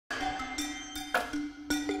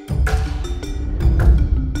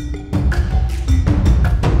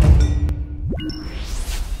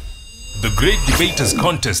Great Debaters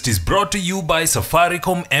Contest is brought to you by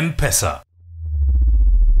Safaricom M-Pesa.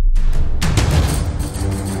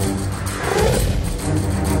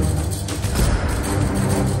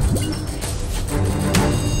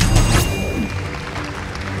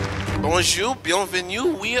 Bonjour,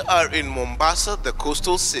 bienvenue. We are in Mombasa, the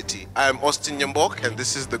coastal city. I am Austin Yambok, and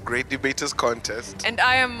this is the Great Debaters Contest. And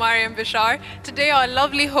I am Mariam Bishar. Today our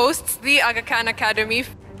lovely hosts, the Aga Khan Academy,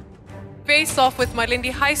 face off with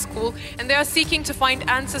Malindi High School, and they are seeking to find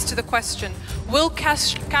answers to the question, will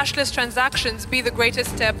cashless transactions be the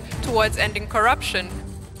greatest step towards ending corruption?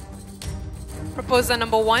 Proposer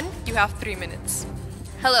number 1, you have 3 minutes.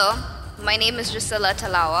 Hello, my name is Drusilla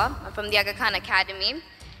Talawa. I'm from the Aga Khan Academy.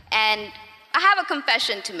 And I have a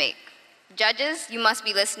confession to make. Judges, you must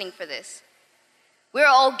be listening for this. We're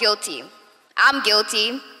all guilty. I'm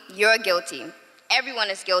guilty, you're guilty.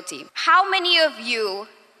 Everyone is guilty. How many of you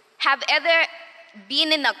have ever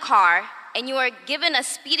been in a car and you are given a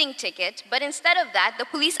speeding ticket, but instead of that, the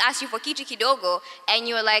police ask you for kitu kidogo, and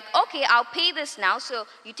you're like, okay, I'll pay this now. So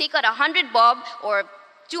you take out 100 bob or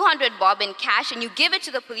 200 bob in cash and you give it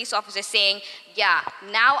to the police officer saying, yeah,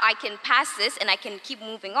 now I can pass this and I can keep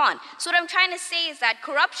moving on. So what I'm trying to say is that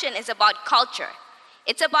corruption is about culture.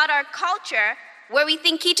 It's about our culture where we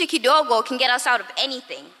think kitu kidogo can get us out of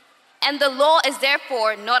anything. And the law is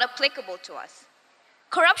therefore not applicable to us.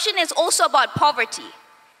 Corruption is also about poverty.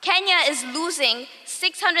 Kenya is losing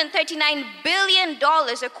 $639 billion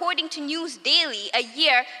according to News Daily a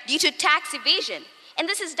year due to tax evasion. And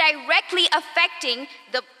this is directly affecting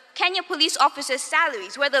the Kenya police officers'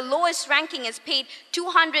 salaries, where the lowest ranking is paid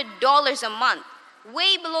 $200 a month,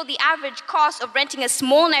 way below the average cost of renting a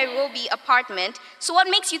small Nairobi apartment. So what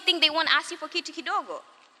makes you think they won't ask you for kitu kidogo?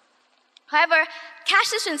 However,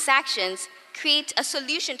 cashless transactions create a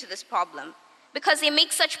solution to this problem because they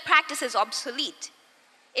make such practices obsolete.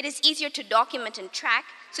 It is easier to document and track,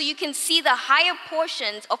 so you can see the higher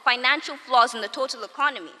portions of financial flaws in the total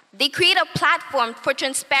economy. They create a platform for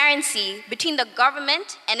transparency between the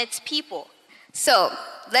government and its people. So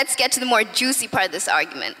let's get to the more juicy part of this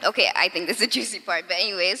argument. Okay, I think this is the juicy part, but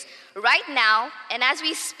anyways, right now, and as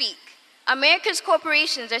we speak, America's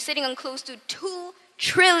corporations are sitting on close to $2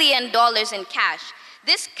 trillion in cash.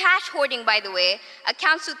 This cash hoarding, by the way,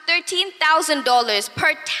 accounts to $13,000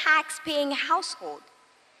 per tax-paying household.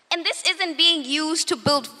 And this isn't being used to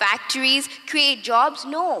build factories, create jobs.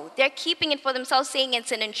 No, they're keeping it for themselves, saying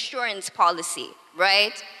it's an insurance policy,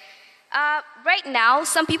 right? Right now,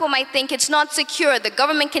 some people might think it's not secure. The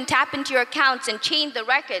government can tap into your accounts and change the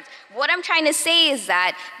records. What I'm trying to say is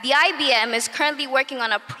that the IBM is currently working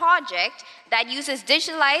on a project that uses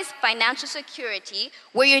digitalized financial security,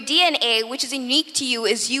 where your DNA, which is unique to you,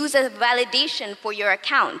 is used as validation for your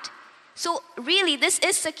account. So really, this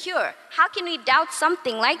is secure. How can we doubt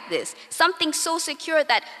something like this? Something so secure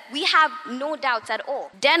that we have no doubts at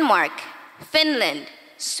all. Denmark, Finland,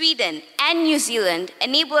 Sweden, and New Zealand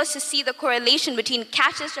enable us to see the correlation between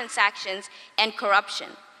cashless transactions and corruption.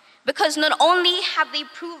 Because not only have they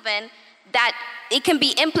proven that it can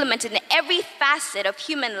be implemented in every facet of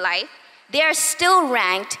human life, they are still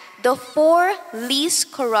ranked the 4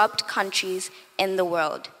 least corrupt countries in the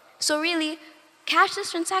world. So really,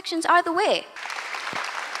 cashless transactions are the way.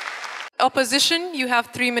 Opposition, you have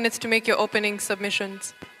 3 minutes to make your opening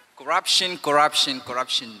submissions. Corruption, corruption,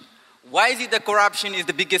 corruption. Why is it that corruption is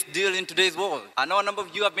the biggest deal in today's world? I know a number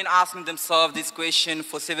of you have been asking themselves this question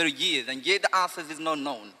for several years, and yet the answer is not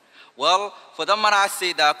known. Well, for that matter, I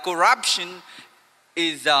say that corruption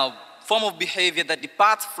is a form of behavior that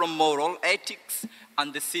departs from moral ethics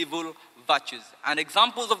and the civil virtues. And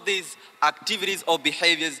examples of these activities or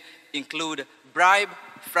behaviors include bribe,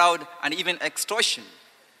 fraud, and even extortion.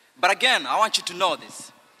 But again, I want you to know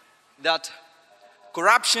this, that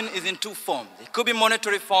corruption is in 2 forms. It could be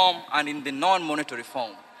monetary form and in the non-monetary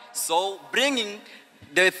form. So bringing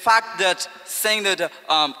the fact that saying that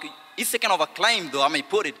it's a kind of a claim, though I may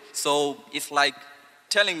put it, so it's like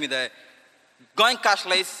telling me that going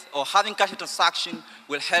cashless or having cash transaction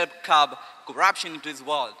will help curb corruption into this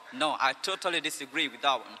world. No, I totally disagree with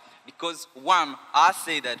that one. Because one, I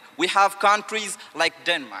say that we have countries like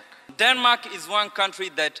Denmark. Denmark is one country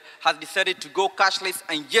that has decided to go cashless,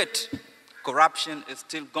 and yet corruption is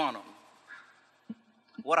still going on.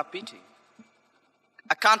 What a pity.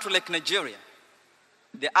 A country like Nigeria,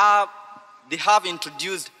 they have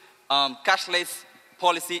introduced cashless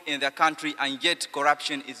policy in their country, and yet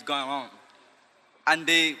corruption is going on. And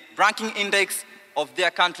the ranking index of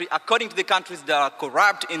their country, according to the countries that are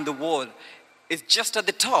corrupt in the world, is just at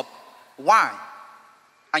the top. Why?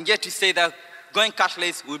 And yet you say that going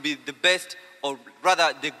cashless will be the best or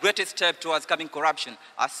rather the greatest step towards curbing corruption?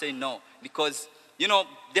 I say no, because, you know,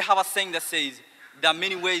 they have a saying that says, there are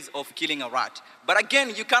many ways of killing a rat. But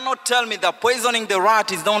again, you cannot tell me that poisoning the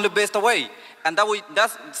rat is the only best way. And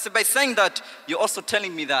that's by saying that, you're also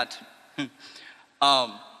telling me that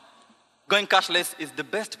going cashless is the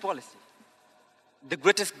best policy, the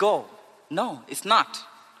greatest goal. No, it's not.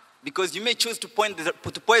 Because you may choose to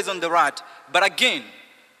poison the rat, but again,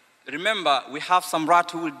 remember, we have some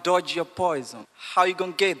rats who will dodge your poison. How are you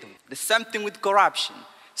going to get them? The same thing with corruption.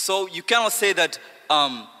 So you cannot say that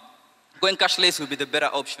going cashless will be the better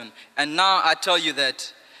option. And now I tell you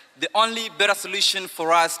that the only better solution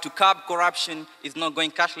for us to curb corruption is not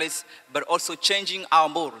going cashless, but also changing our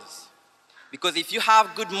morals. Because if you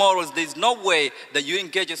have good morals, there's no way that you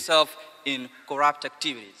engage yourself in corrupt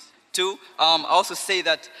activities. Two, I also say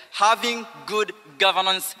that having good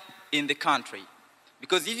governance in the country.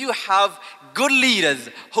 Because if you have good leaders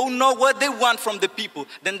who know what they want from the people,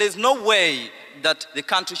 then there's no way that the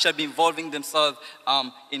country shall be involving themselves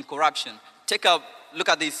in corruption. Take a look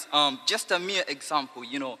at this, just a mere example,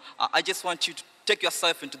 you know. I just want you to take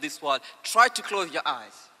yourself into this world. Try to close your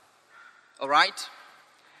eyes, all right?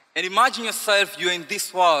 And imagine yourself, you're in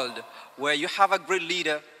this world where you have a great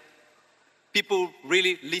leader. People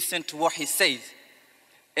really listen to what he says.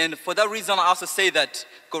 And for that reason, I also say that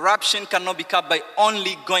corruption cannot be curbed by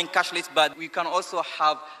only going cashless, but we can also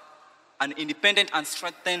have an independent and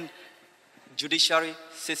strengthened judiciary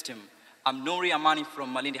system. I'm Nouri Amani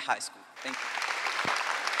from Malindi High School. Thank you.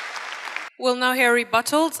 We'll now hear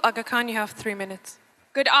rebuttals. Aga Khan, you have 3 minutes.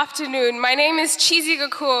 Good afternoon. My name is Chizi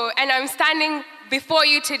Gakuo, and I'm standing before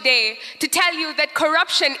you today to tell you that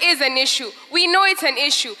corruption is an issue. We know it's an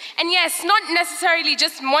issue. And yes, not necessarily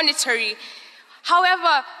just monetary.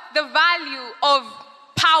 However, the value of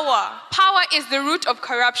power. Power is the root of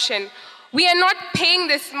corruption. We are not paying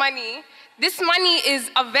this money. This money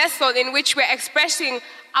is a vessel in which we're expressing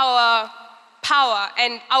our power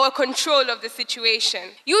and our control of the situation.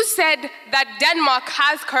 You said that Denmark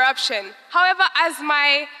has corruption. However, as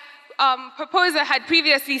my proposer had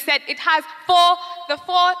previously said, it has the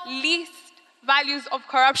four least values of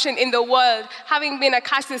corruption in the world, having been a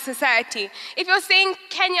cashless society. If you're saying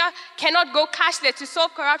Kenya cannot go cashless to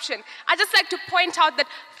solve corruption, I'd just like to point out that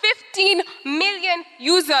 15 million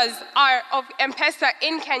users are of M-Pesa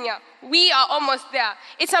in Kenya. We are almost there.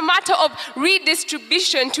 It's a matter of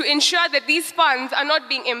redistribution to ensure that these funds are not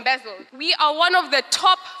being embezzled. We are one of the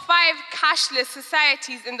top 5 cashless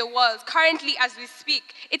societies in the world, currently as we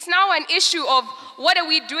speak. It's now an issue of what are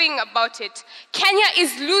we doing about it? Kenya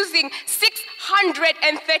is losing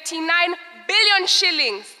 639 billion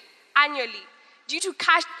shillings annually due to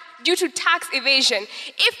tax evasion.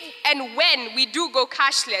 If and when we do go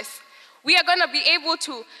cashless, we are going to be able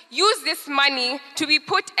to use this money to be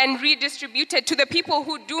put and redistributed to the people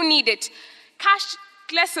who do need it.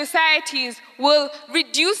 Cashless societies will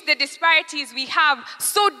reduce the disparities we have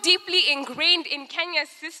so deeply ingrained in Kenya's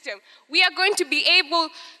system. We are going to be able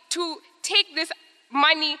to take this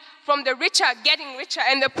money from the richer getting richer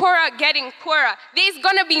and the poorer getting poorer. There's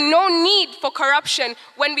going to be no need for corruption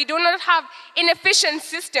when we do not have inefficient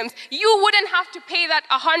systems. You wouldn't have to pay that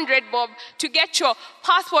 100 bob to get your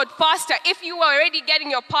passport faster if you were already getting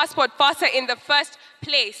your passport faster in the first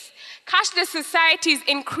place. Cashless societies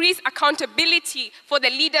increase accountability for the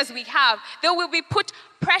leaders we have. They will be put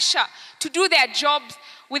pressure to do their jobs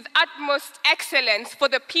with utmost excellence for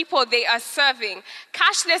the people they are serving.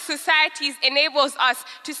 Cashless societies enables us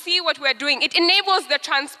to see what we're doing. It enables the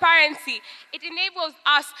transparency. It enables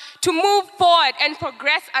us to move forward and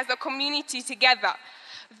progress as a community together.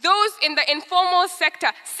 Those in the informal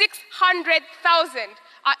sector, 600,000,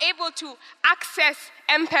 are able to access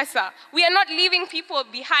M-Pesa. We are not leaving people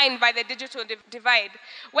behind by the digital divide.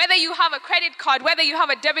 Whether you have a credit card, whether you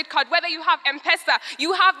have a debit card, whether you have M-Pesa,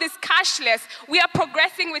 you have this cashless. We are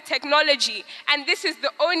progressing with technology, and this is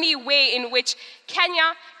the only way in which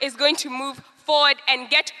Kenya is going to move forward and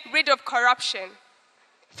get rid of corruption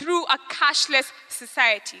through a cashless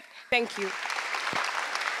society. Thank you.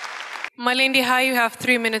 Malindi High, you have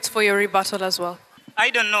 3 minutes for your rebuttal as well. I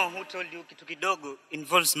don't know who told you kitu kidogo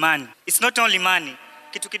involves money. It's not only money.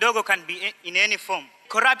 Kitu kidogo can be in any form.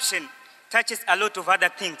 Corruption touches a lot of other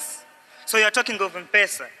things. So you're talking of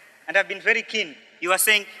M-Pesa, and I've been very keen. You are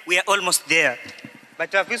saying we are almost there.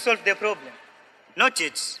 But have you solved the problem? Not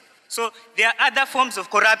yet. So there are other forms of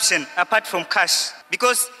corruption apart from cash,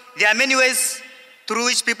 because there are many ways through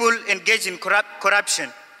which people engage in corruption.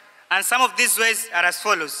 And some of these ways are as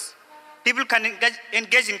follows. People can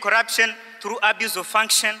engage in corruption through abuse of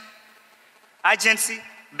function, agency,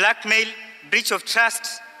 blackmail, breach of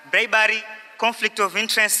trust, bribery, conflict of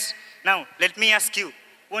interest, Now, let me ask you,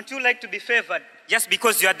 won't you like to be favored just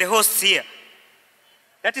because you are the host here?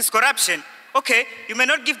 That is corruption. Okay, you may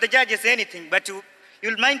not give the judges anything, but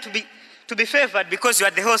you'll mind to be favored because you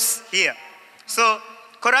are the host here. So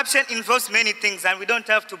corruption involves many things, and we don't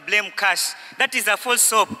have to blame cash. That is a false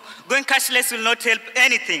hope. Going cashless will not help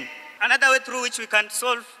anything. Another way through which we can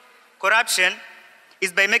solve corruption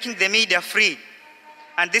is by making the media free.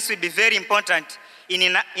 And this will be very important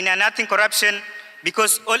in unearthing corruption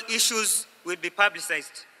because all issues will be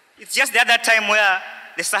publicized. It's just the other time where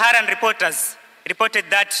the Saharan reporters reported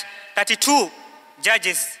that 32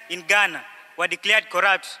 judges in Ghana were declared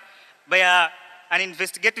corrupt by an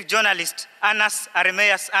investigative journalist, Anas.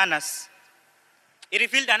 He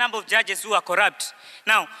revealed a number of judges who are corrupt.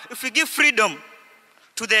 Now, if we give freedom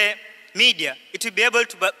to the media, it will be able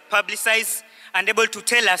to publicize and able to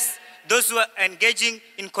tell us those who are engaging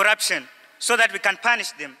in corruption so that we can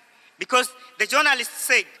punish them. Because the journalist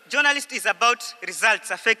said, journalist is about results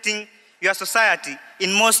affecting your society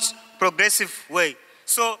in most progressive way.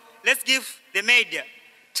 So let's give the media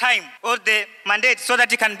time or the mandate so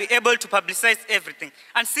that it can be able to publicize everything.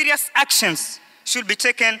 And serious actions should be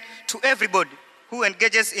taken to everybody who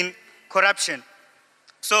engages in corruption.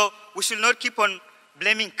 So we should not keep on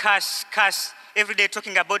blaming cash, every day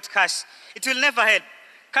talking about cash. It will never help.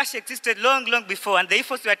 Cash existed long, long before, and the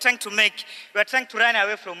efforts we are trying to make, we are trying to run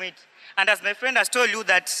away from it. And as my friend has told you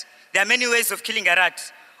that there are many ways of killing a rat.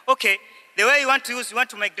 Okay, the way you want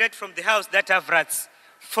to migrate from the house that have rats,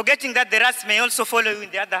 forgetting that the rats may also follow you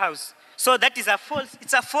in the other house. So that is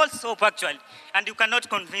it's a false hope actually, and you cannot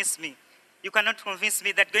convince me. You cannot convince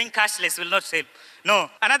me that going cashless will not help. No.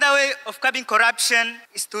 Another way of curbing corruption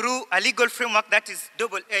is through a legal framework that is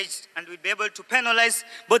double-edged and will be able to penalize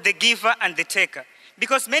both the giver and the taker.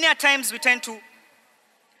 Because many a times we tend to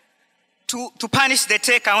punish the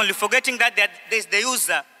taker only, forgetting that there's the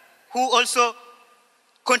user who also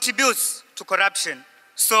contributes to corruption.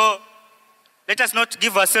 So let us not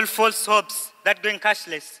give ourselves false hopes that going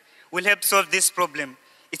cashless will help solve this problem.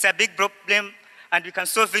 It's a big problem, and we can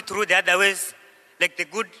solve it through the other ways, like the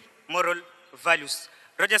good moral values.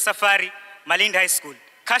 Roger Safari, Malindi High School.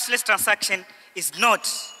 Cashless transaction is not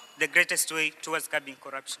the greatest way towards curbing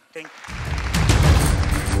corruption. Thank you.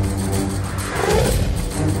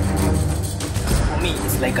 For me,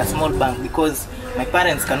 it's like a small bank because my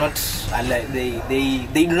parents cannot, they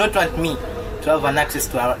do not want me to have an access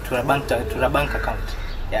to a bank account.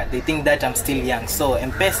 Yeah, they think that I'm still young. So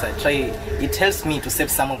M-Pesa, it helps me to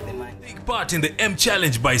save some of the money. Take part in the M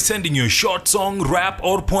Challenge by sending your short song, rap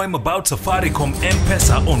or poem about Safaricom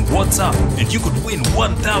M-Pesa on WhatsApp, and you could win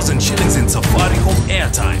 1,000 shillings in Safaricom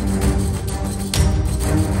airtime.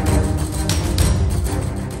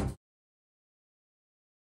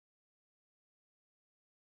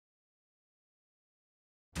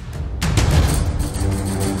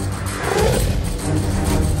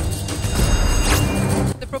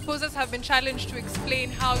 Proposers have been challenged to explain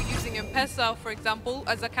how using M-Pesa, for example,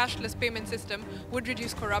 as a cashless payment system would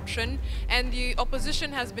reduce corruption, and the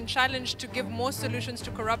opposition has been challenged to give more solutions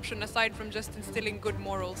to corruption aside from just instilling good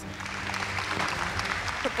morals.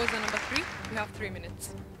 Proposer number 3, you have 3 minutes.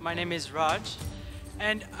 My name is Raj,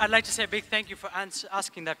 and I'd like to say a big thank you for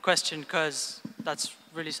asking that question because that's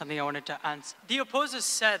really something I wanted to answer. The opposers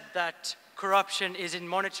said that corruption is in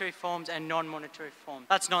monetary forms and non-monetary forms.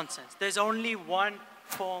 That's nonsense. There's only one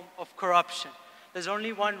form of corruption. There's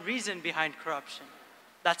only one reason behind corruption.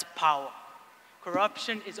 That's power.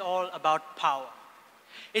 Corruption is all about power.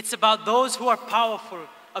 It's about those who are powerful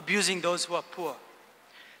abusing those who are poor.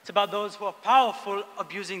 It's about those who are powerful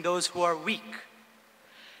abusing those who are weak.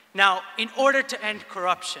 Now, in order to end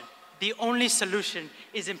corruption, the only solution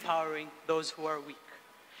is empowering those who are weak.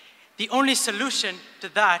 The only solution to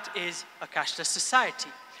that is a cashless society,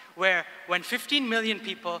 where when 15 million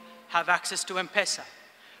people have access to M-Pesa,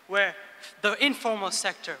 where the informal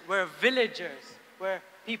sector, where villagers, where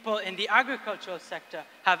people in the agricultural sector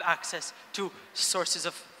have access to sources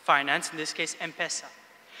of finance, in this case M-Pesa.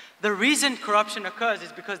 The reason corruption occurs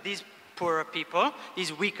is because these poorer people,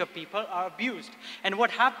 these weaker people are abused. And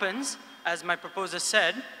what happens, as my proposer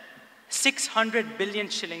said, 600 billion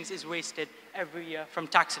shillings is wasted every year from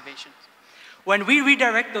tax evasion. When we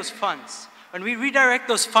redirect those funds,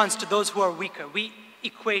 to those who are weaker, we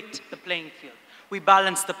equate the playing field. We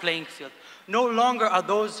balance the playing field. No longer are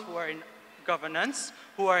those who are in governance,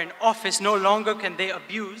 who are in office, no longer can they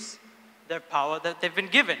abuse their power that they've been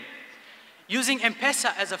given. Using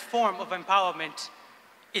M-Pesa as a form of empowerment,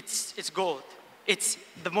 it's gold. It's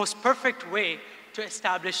the most perfect way to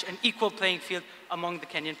establish an equal playing field among the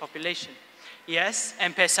Kenyan population. Yes,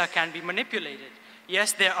 M-Pesa can be manipulated.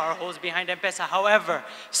 Yes, there are holes behind M-Pesa. However,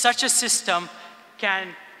 such a system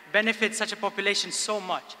can benefit such a population so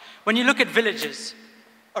much. When you look at villages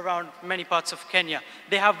around many parts of Kenya,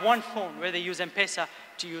 they have one phone where they use M-Pesa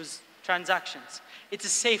to use transactions. It's a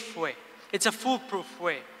safe way. It's a foolproof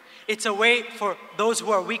way. It's a way for those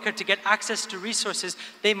who are weaker to get access to resources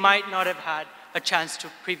they might not have had a chance to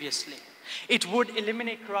previously. It would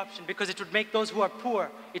eliminate corruption because it would make those who are poor,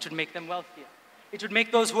 it would make them wealthier. It would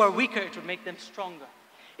make those who are weaker, it would make them stronger.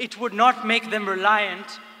 It would not make them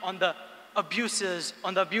reliant on the abuses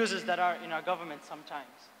that are in our government sometimes.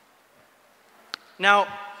 Now,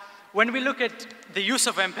 when we look at the use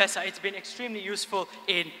of M-Pesa, it's been extremely useful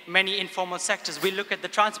in many informal sectors. We look at the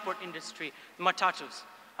transport industry, matatus.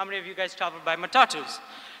 How many of you guys travel by matatus?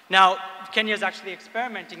 Now, Kenya is actually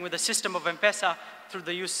experimenting with a system of M-Pesa through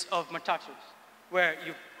the use of matatus, where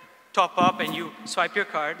you top up and you swipe your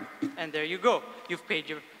card, and there you go. You've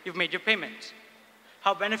made your payment.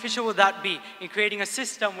 How beneficial would that be in creating a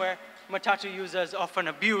system where matatu users often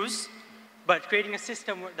abuse, but creating a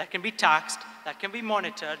system that can be taxed, that can be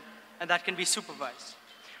monitored, and that can be supervised?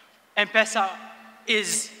 M-Pesa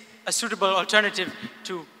is a suitable alternative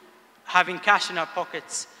to having cash in our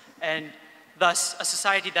pockets, and thus a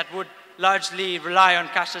society that would largely rely on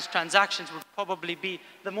cashless transactions would probably be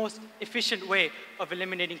the most efficient way of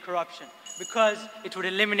eliminating corruption, because it would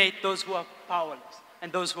eliminate those who are powerless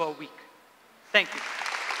and those who are weak. Thank you.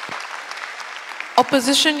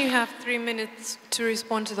 Opposition, you have 3 minutes to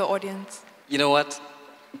respond to the audience. You know what?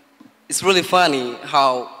 It's really funny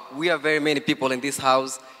how we are very many people in this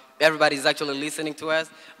house. Everybody is actually listening to us,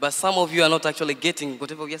 but some of you are not actually getting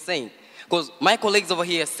whatever we are saying. Because my colleagues over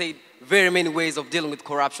here said very many ways of dealing with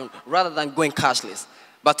corruption rather than going cashless.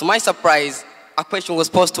 But to my surprise, a question was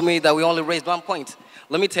posed to me that we only raised one point.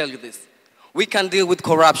 Let me tell you this. We can deal with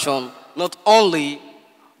corruption not only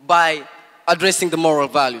by addressing the moral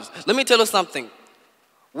values. Let me tell you something.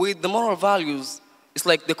 With the moral values, it's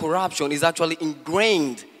like the corruption is actually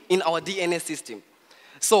ingrained in our DNA system.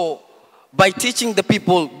 So by teaching the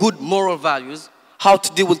people good moral values, how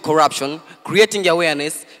to deal with corruption, creating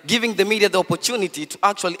awareness, giving the media the opportunity to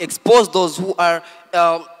actually expose those who are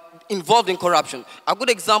involved in corruption. A good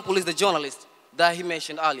example is the journalist that he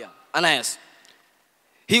mentioned earlier, Ananias.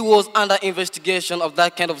 He was under investigation of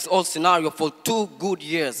that kind of old scenario for 2 good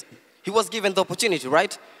years. He was given the opportunity,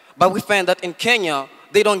 right? But we find that in Kenya,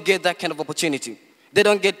 they don't get that kind of opportunity. They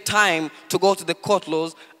don't get time to go to the court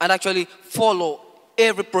laws and actually follow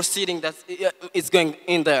every proceeding that is going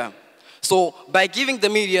in there. So by giving the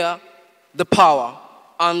media the power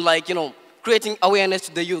and creating awareness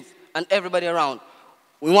to the youth and everybody around,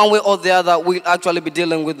 in one way or the other, we'll actually be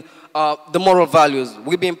dealing with the moral values.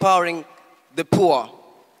 We'll be empowering the poor,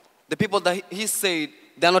 the people that he said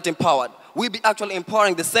they're not empowered. We'll be actually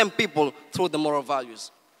empowering the same people through the moral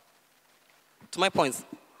values. To my points,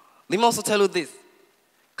 let me also tell you this.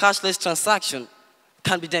 Cashless transaction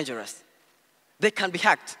can be dangerous. They can be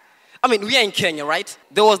hacked. I mean, we are in Kenya, right?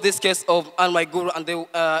 There was this case of NY Guru and the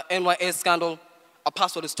NYS scandal. A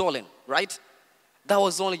password is stolen, right? That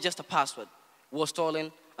was only just a password. It was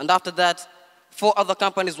stolen. And after that, 4 other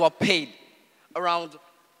companies were paid around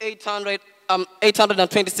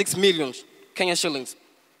 826 million Kenyan shillings.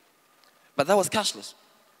 But that was cashless.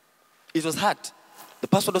 It was hacked. The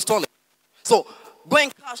password was stolen. So going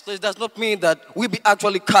cashless does not mean that we'll be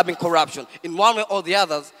actually curbing corruption. In one way or the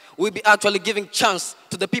other, we'll be actually giving chance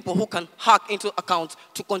to the people who can hack into accounts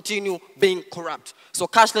to continue being corrupt. So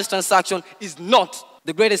cashless transaction is not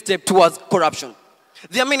the greatest step towards corruption.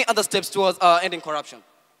 There are many other steps towards ending corruption.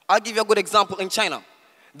 I'll give you a good example. In China,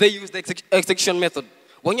 they use the execution method.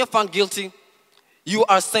 When you're found guilty, you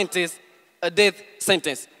are sentenced a death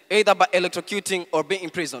sentence, either by electrocuting or being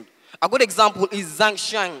imprisoned. A good example is Zhang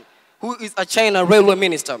Xiang, who is a China railway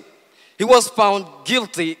minister. He was found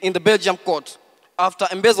guilty in the Belgium court after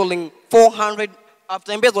embezzling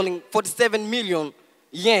 47 million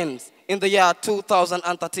yens in the year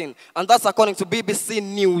 2013. And that's according to BBC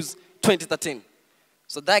News 2013.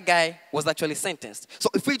 So that guy was actually sentenced. So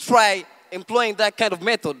if we try employing that kind of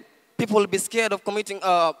method, people will be scared of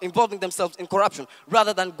involving themselves in corruption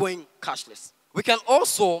rather than going cashless. We can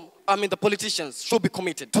also, the politicians should be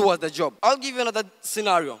committed towards the job. I'll give you another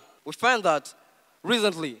scenario. We find that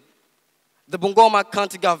recently, the Bungoma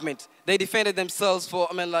County government, they defended themselves for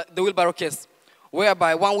the wheelbarrow case,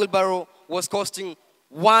 whereby one wheelbarrow was costing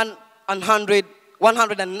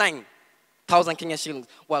 109,000 Kenya shillings.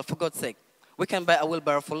 Well, for God's sake, we can buy a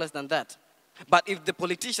wheelbarrow for less than that. But if the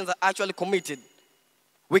politicians are actually committed,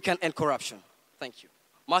 we can end corruption. Thank you.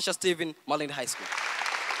 Marsha Stephen, Malindi High School.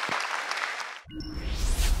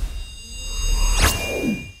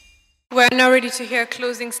 We're now ready to hear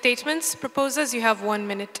closing statements. Proposers, you have 1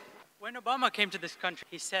 minute. When Obama came to this country,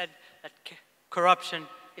 he said that corruption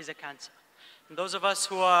is a cancer. And those of us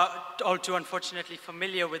who are all too unfortunately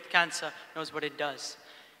familiar with cancer knows what it does.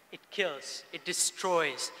 It kills, it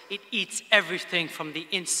destroys, it eats everything from the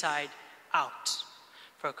inside out.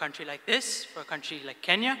 For a country like this, for a country like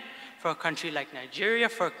Kenya, for a country like Nigeria,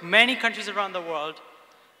 for many countries around the world,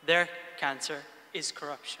 their cancer is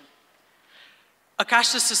corruption. A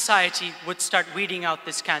cashless society would start weeding out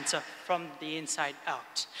this cancer from the inside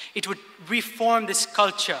out. It would reform this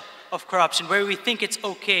culture of corruption where we think it's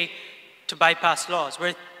okay to bypass laws,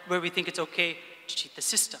 where we think it's okay to cheat the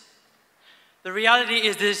system. The reality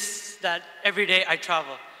is this, that every day I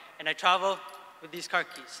travel, and I travel with these car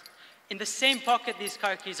keys. In the same pocket these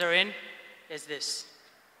car keys are in is this,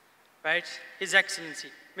 right? His Excellency,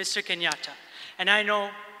 Mr. Kenyatta. And I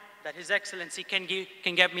know that His Excellency can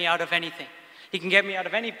get me out of anything. He can get me out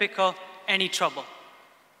of any pickle, any trouble.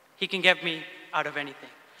 He can get me out of anything.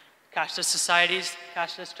 Cashless societies,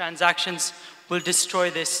 cashless transactions will destroy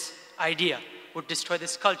this idea, will destroy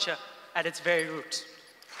this culture at its very roots.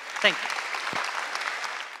 Thank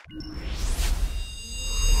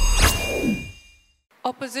you.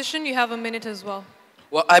 Opposition, you have a minute as well.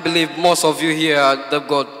 Well, I believe most of you here, they've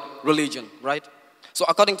got religion, right? So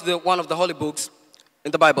according to one of the holy books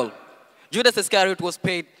in the Bible, Judas Iscariot was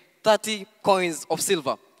paid 30 coins of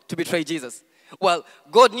silver to betray Jesus. Well,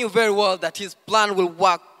 God knew very well that his plan will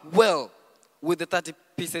work well with the 30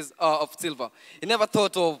 pieces of silver. He never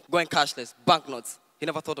thought of going cashless, banknotes. He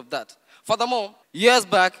never thought of that. Furthermore, years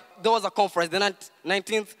back, there was a conference, the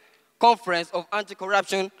 19th Conference of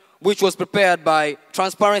Anti-Corruption, which was prepared by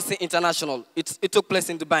Transparency International. It took place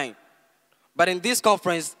in Dubai. But in this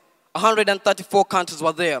conference, 134 countries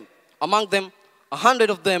were there. Among them,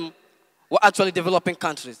 100 of them were actually developing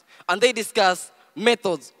countries. And they discussed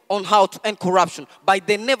methods on how to end corruption, but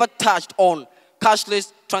they never touched on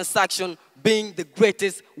cashless transaction being the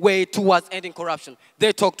greatest way towards ending corruption.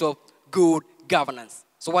 They talked of good governance.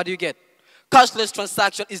 So what do you get? Cashless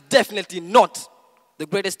transaction is definitely not the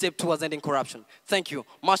greatest step towards ending corruption. Thank you.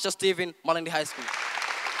 Master Stephen, Malindi High School.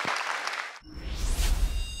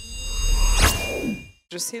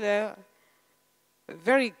 Drusilla,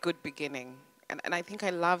 very good beginning. And I think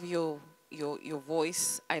I love your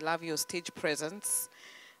voice. I love your stage presence.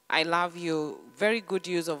 I love your very good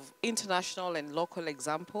use of international and local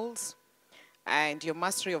examples. And your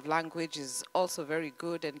mastery of language is also very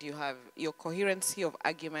good, and your coherency of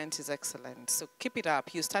argument is excellent. So keep it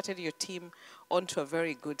up. You started your team onto a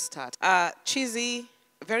very good start. Chizi,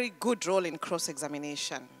 very good role in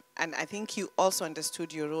cross-examination. And I think you also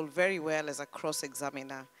understood your role very well as a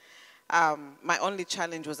cross-examiner. My only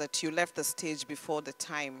challenge was that you left the stage before the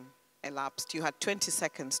time elapsed. You had 20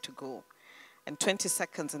 seconds to go. And 20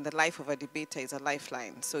 seconds in the life of a debater is a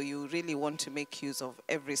lifeline. So you really want to make use of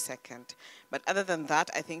every second. But other than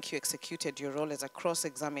that, I think you executed your role as a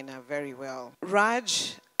cross-examiner very well.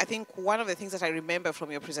 Raj, I think one of the things that I remember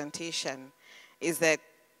from your presentation is that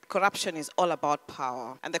corruption is all about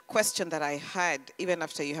power. And the question that I had, even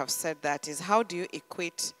after you have said that, is how do you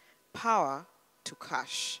equate power to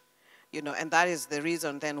cash? You know, and that is the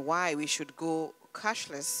reason then why we should go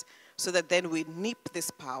cashless, so that then we nip this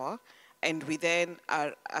power and we then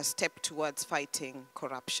are a step towards fighting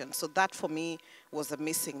corruption. So that for me was a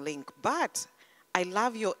missing link. But I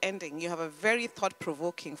love your ending. You have a very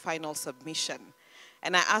thought-provoking final submission.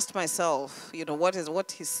 And I asked myself, you know, what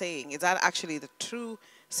he's saying? Is that actually the true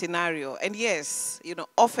scenario? And yes, you know,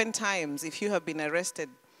 oftentimes if you have been arrested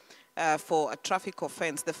for a traffic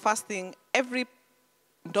offense, the first thing every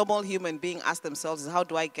normal human being asks themselves is, how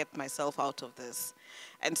do I get myself out of this?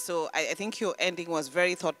 And so I think your ending was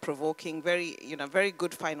very thought-provoking, very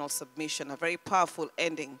good final submission, a very powerful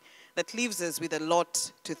ending that leaves us with a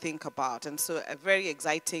lot to think about. And so a very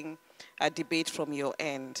exciting debate from your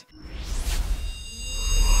end.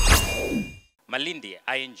 Malindi,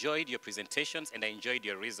 I enjoyed your presentations and I enjoyed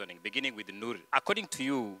your reasoning, beginning with Nur. According to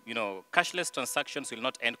you, cashless transactions will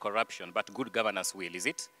not end corruption, but good governance will, is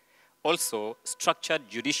it? Also, structured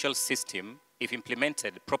judicial system, if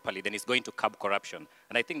implemented properly, then it's going to curb corruption.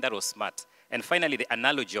 And I think that was smart. And finally, the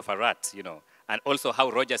analogy of a rat, and also how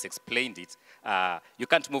Rogers explained it. You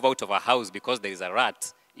can't move out of a house because there is a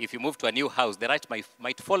rat. If you move to a new house, the rat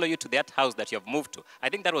might follow you to that house that you have moved to. I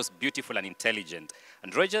think that was beautiful and intelligent.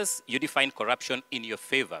 And Rogers, you defined corruption in your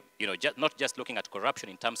favor. Not just looking at corruption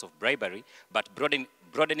in terms of bribery, but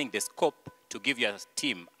broadening the scope to give your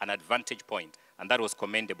team an advantage point. And that was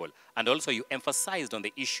commendable. And also you emphasized on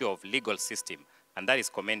the issue of legal system, and that is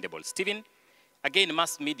commendable. Stephen, Again,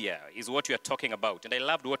 mass media is what you are talking about. And I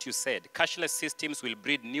loved what you said. Cashless systems will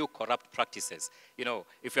breed new corrupt practices. You know,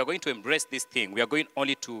 if we are going to embrace this thing, we are going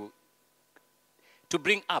only to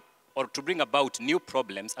bring up or to bring about new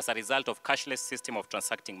problems as a result of cashless system of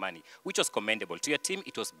transacting money, which was commendable. To your team,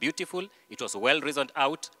 it was beautiful. It was well reasoned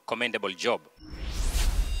out. Commendable job.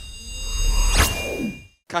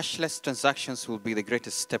 Cashless transactions will be the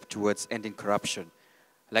greatest step towards ending corruption.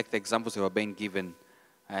 I like the examples that were being given,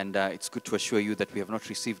 and it's good to assure you that we have not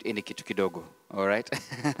received any kitu kidogo, all right?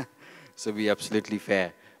 So be absolutely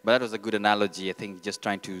fair. But that was a good analogy, I think, just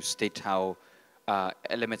trying to state how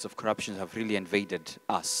elements of corruption have really invaded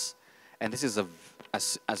us. And this is,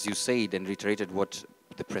 as you said and reiterated what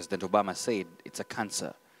the President Obama said, it's a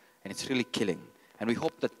cancer, and it's really killing. And we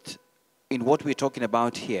hope that in what we're talking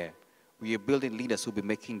about here, we are building leaders who will be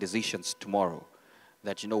making decisions tomorrow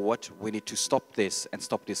that, you know what, we need to stop this and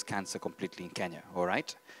stop this cancer completely in Kenya, all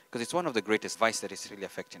right? Because it's one of the greatest vices that is really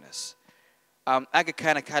affecting us. Aga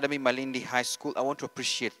Khan Academy, Malindi High School, I want to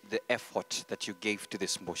appreciate the effort that you gave to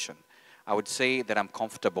this motion. I would say that I'm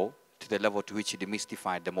comfortable to the level to which you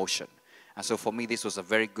demystified the motion. And so for me, this was a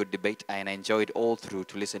very good debate, and I enjoyed all through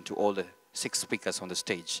to listen to all the 6 speakers on the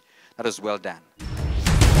stage. That was well done.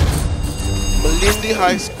 Malindi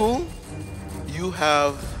High School, you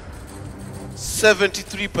have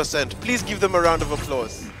 73%. Please give them a round of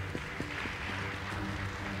applause.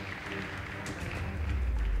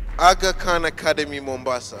 Aga Khan Academy,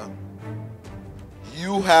 Mombasa,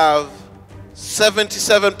 you have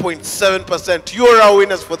 77.7%. You are our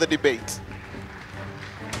winners for the debate.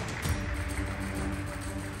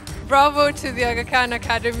 Bravo to the Aga Khan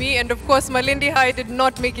Academy, and of course Malindi High did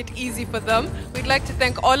not make it easy for them. We'd like to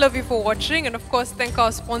thank all of you for watching, and of course thank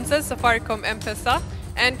our sponsors Safaricom M-Pesa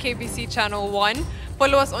and KBC Channel 1.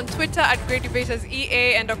 Follow us on Twitter at Great Debaters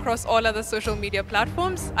EA and across all other social media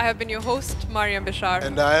platforms. I have been your host, Mariam Bashar.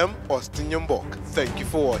 And I am Austin Nyambok. Thank you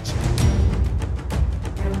for watching.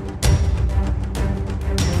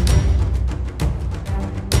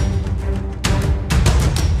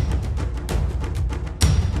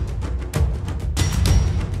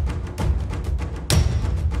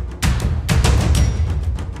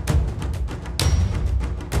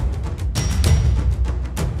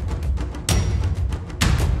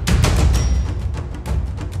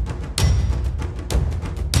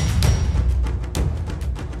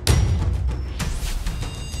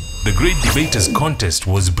 The Great Debaters Contest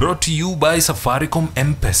was brought to you by Safaricom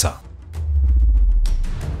M-Pesa.